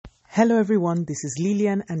Hello everyone, this is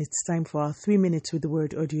Lillian and it's time for our 3 minutes with the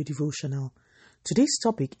word audio devotional. Today's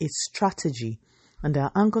topic is strategy, and our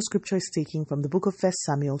anchor scripture is taken from the book of 1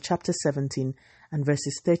 Samuel chapter 17 and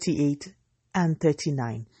verses 38 and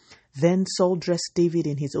 39. Then Saul dressed David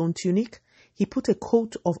in his own tunic. He put a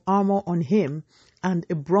coat of armor on him and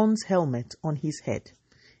a bronze helmet on his head.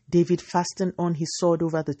 David fastened on his sword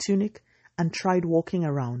over the tunic and tried walking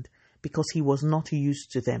around because he was not used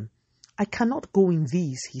to them. I cannot go in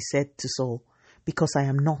these, he said to Saul, because I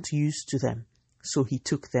am not used to them. So he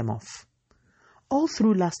took them off. All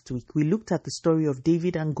through last week, we looked at the story of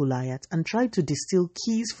David and Goliath and tried to distill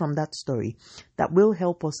keys from that story that will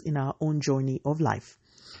help us in our own journey of life.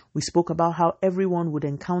 We spoke about how everyone would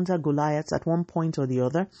encounter Goliaths at one point or the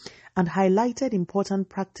other and highlighted important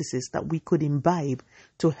practices that we could imbibe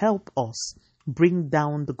to help us bring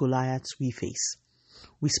down the Goliaths we face.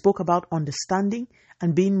 We spoke about understanding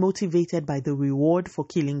and being motivated by the reward for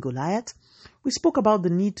killing Goliath. We spoke about the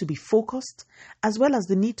need to be focused, as well as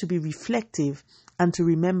the need to be reflective and to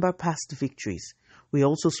remember past victories. We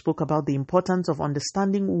also spoke about the importance of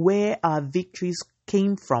understanding where our victories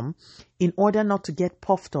came from in order not to get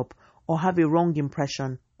puffed up or have a wrong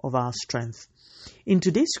impression of our strength. In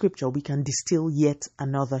today's scripture, we can distill yet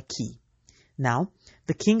another key. Now,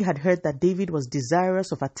 the king had heard that David was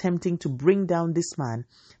desirous of attempting to bring down this man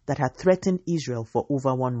that had threatened Israel for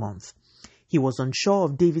over 1 month. He was unsure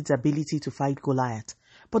of David's ability to fight Goliath,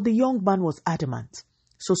 but the young man was adamant.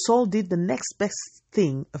 So Saul did the next best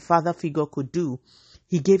thing a father figure could do.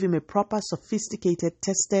 He gave him a proper, sophisticated,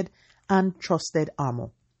 tested, and trusted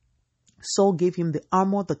armor. Saul gave him the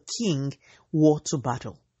armor the king wore to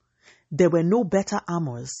battle. There were no better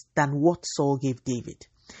armors than what Saul gave David.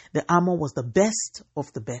 The armor was the best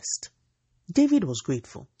of the best. David was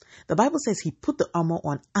grateful. The Bible says he put the armor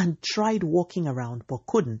on and tried walking around but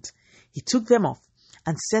couldn't. He took them off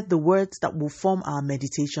and said the words that will form our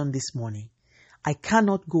meditation this morning. I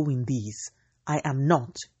cannot go in these. I am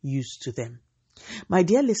not used to them. My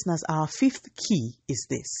dear listeners, our fifth key is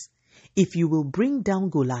this. If you will bring down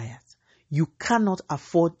Goliath, you cannot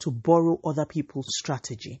afford to borrow other people's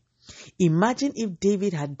strategy. Imagine if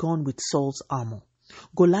David had gone with Saul's armor.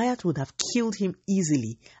 Goliath would have killed him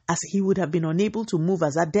easily, as he would have been unable to move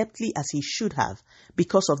as adeptly as he should have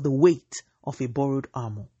because of the weight of a borrowed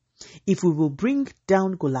armor. If we will bring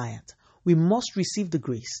down Goliath, we must receive the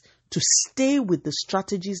grace to stay with the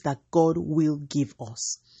strategies that God will give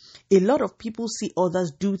us. A lot of people see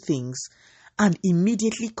others do things and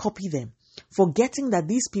immediately copy them, forgetting that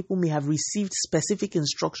these people may have received specific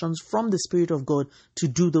instructions from the Spirit of God to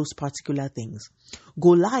do those particular things.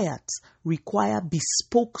 Goliaths require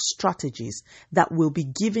bespoke strategies that will be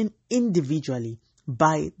given individually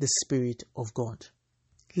by the Spirit of God.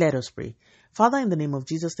 Let us pray. Father, in the name of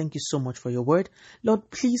Jesus, thank you so much for your word. Lord,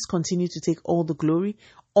 please continue to take all the glory.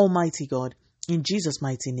 Almighty God, in Jesus'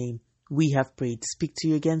 mighty name, we have prayed. Speak to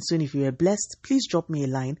you again soon. If you are blessed, please drop me a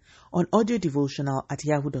line on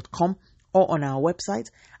audiodevotional@yahoo.com or on our website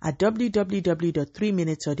at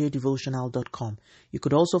www.3minutesaudiodevotional.com. You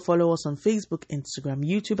could also follow us on Facebook, Instagram,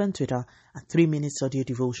 YouTube, and Twitter at 3 Minutes Audio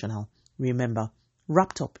Devotional. Remember,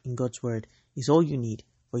 wrapped up in God's Word is all you need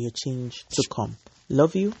for your change to come.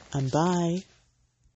 Love you and bye.